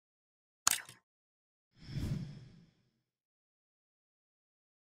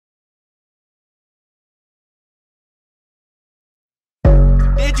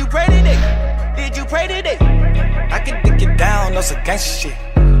Did you pray today? Did you pray today? I can dig you down on some gangsta shit.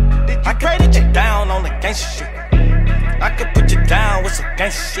 I can put you down on the gangsta shit. I can put you down with some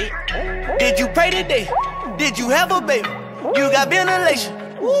gangsta shit. Did you pray today? Did you have a baby? You got ventilation.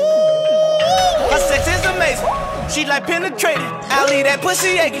 Her sex is amazing. She like penetrating. I'll leave that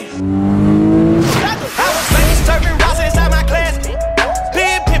pussy aching. I was baby serving rocks inside my class.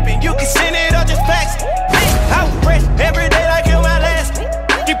 Pin pimping, you can send it or just fax it. I was fresh every day like in my last.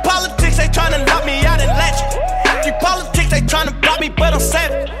 The politics, they tryna lock me out and latch it. The politics, they tryna block me, but I'm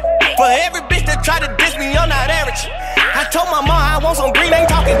savage. For every bitch that try to diss me, I'm not average. I told my mom I want some green, ain't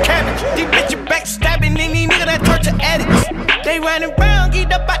talking cabbage. These bitches backstabbing, any nigga that torture addicts. They running around,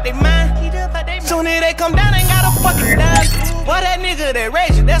 get up out they mind. Soon as they come down, ain't got a fucking dime. Boy, that nigga that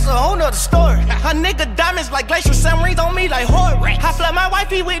raging, that's a whole nother story. Her nigga diamonds like glacial submarines on me like horror. I flood my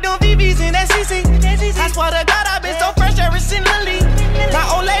wifey with them VVs in that CC. I swear to God, I been so fresh ever since the league. My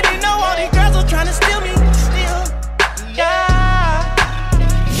old lady know all these girls are trying to steal me. Yeah.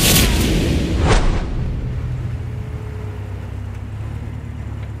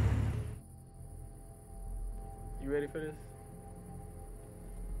 You ready for this?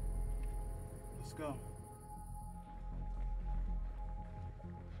 Let's go.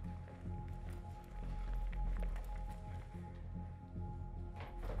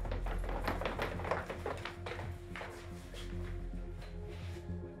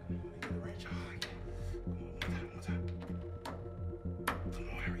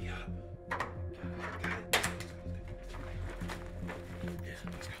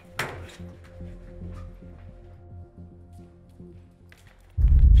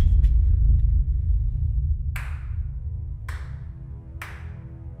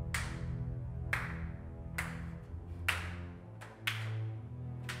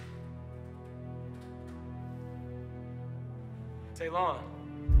 TaéLon.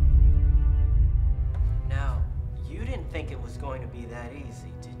 Now, you didn't think it was going to be that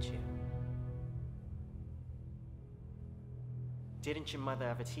easy, did you? Didn't your mother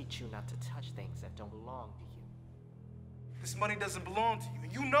ever teach you not to touch things that don't belong to you? This money doesn't belong to you,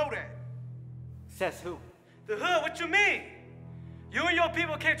 and you know that. Says who? The hood, what you mean? You and your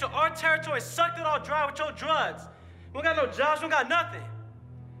people came to our territory, sucked it all dry with your drugs. We don't got no jobs, we don't got nothing.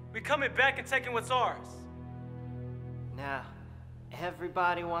 We coming back and taking what's ours. Now,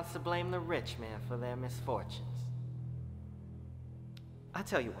 everybody wants to blame the rich man for their misfortunes. I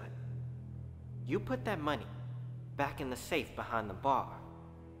tell you what, you put that money back in the safe behind the bar,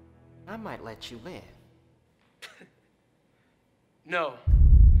 I might let you live. No,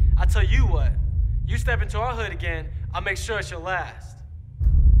 I tell you what, you step into our hood again, I'll make sure it's your last.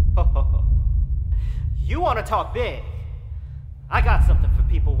 You want to talk big? I got something for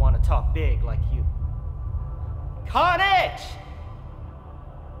people who want to talk big like you. Carnage!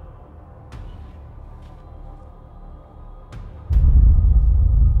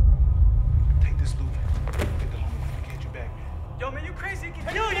 Take this loot. Get the homie and get you back, man. Yo, man, you crazy? He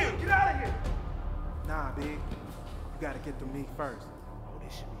can kill you! Get out of here! Nah, big. You gotta get the meat first. Oh,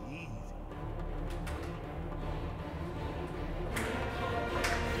 this should be easy.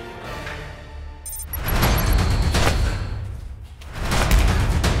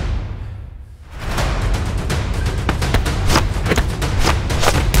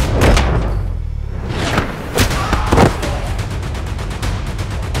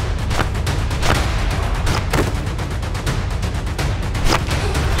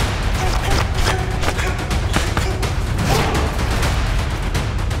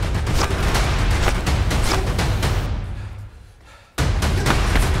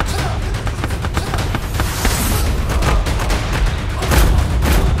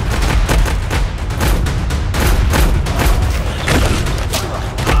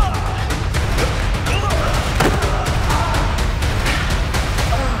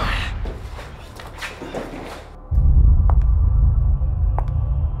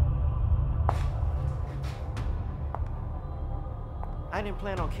 I didn't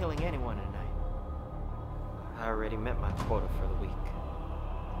plan on killing anyone tonight. I already met my quota for the week.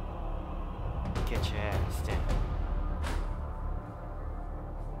 Get your ass down.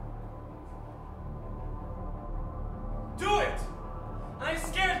 Do it! I ain't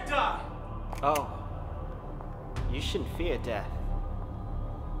scared to die! Oh, you shouldn't fear death.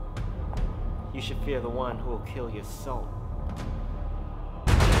 You should fear the one who will kill your soul.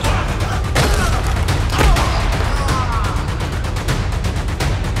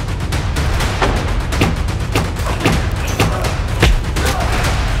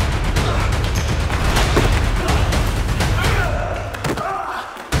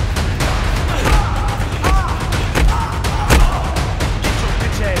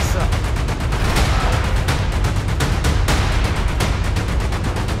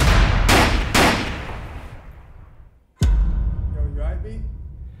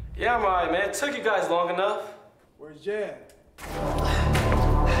 Yeah, I'm alright, man. It took you guys long enough. Where's Jad?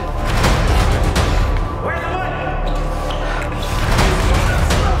 Where's the money?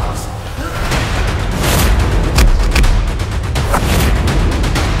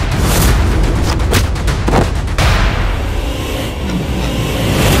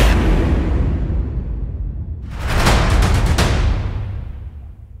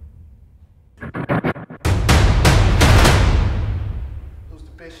 Who's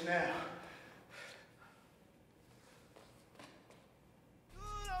the bitch now?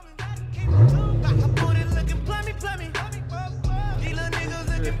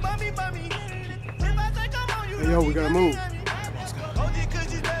 Hey, yo, we gotta move. I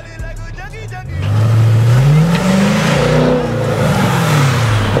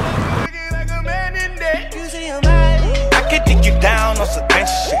could dig you down on some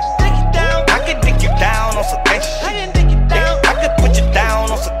gangsta shit. I could dig you down on some gangsta shit. Yeah, I could put you down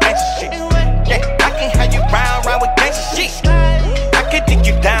on some gangsta shit. Yeah, I can have you round with gangsta shit. I could dig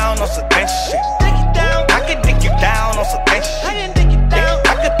you down on some gangsta shit. I could dig you down on some gangsta shit. Yeah,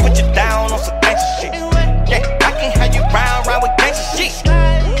 I could put you down on some gangsta shit. Yeah, I can have you round with gangsta shit.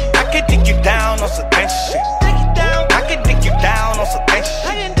 I could dig you down on some gangsta shit. I could dig you down on some gangsta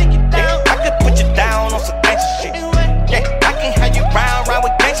shit. Yeah, I could put you down on some gangsta shit. Yeah, I can have you round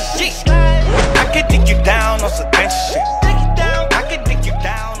with gangsta shit. I could dig you down on some gangsta shit. I could dig you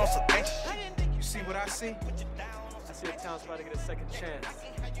down on some gangsta shit. You see what I see? I see a town's about to get a second chance.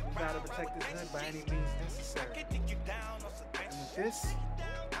 We gotta protect this hood by any means necessary. And with this,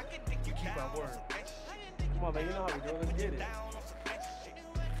 we keep our word. Come on, man. You know how we do it. Let's get it.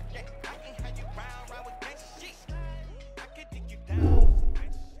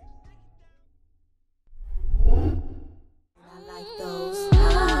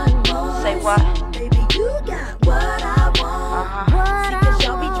 Say what? Baby, you got what I want. See, cause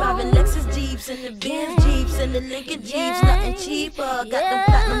y'all be driving Lexus Jeeps and the Benz Jeeps and the Lincoln Jeeps, nothing cheaper. Got them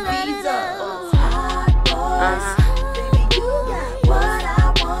platinum visas. Hot boys. Baby, you got what I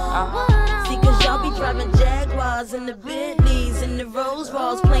want. See, cause y'all be driving Jaguars and the Bentleys and the Rolls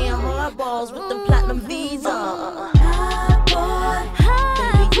Royce, playing hardballs with them platinum visas. Hot boy.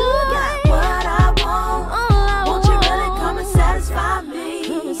 Baby, you got what I want. Won't you really come and satisfy me?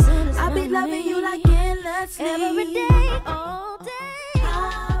 I be loving you like endlessly. Every day. Oh.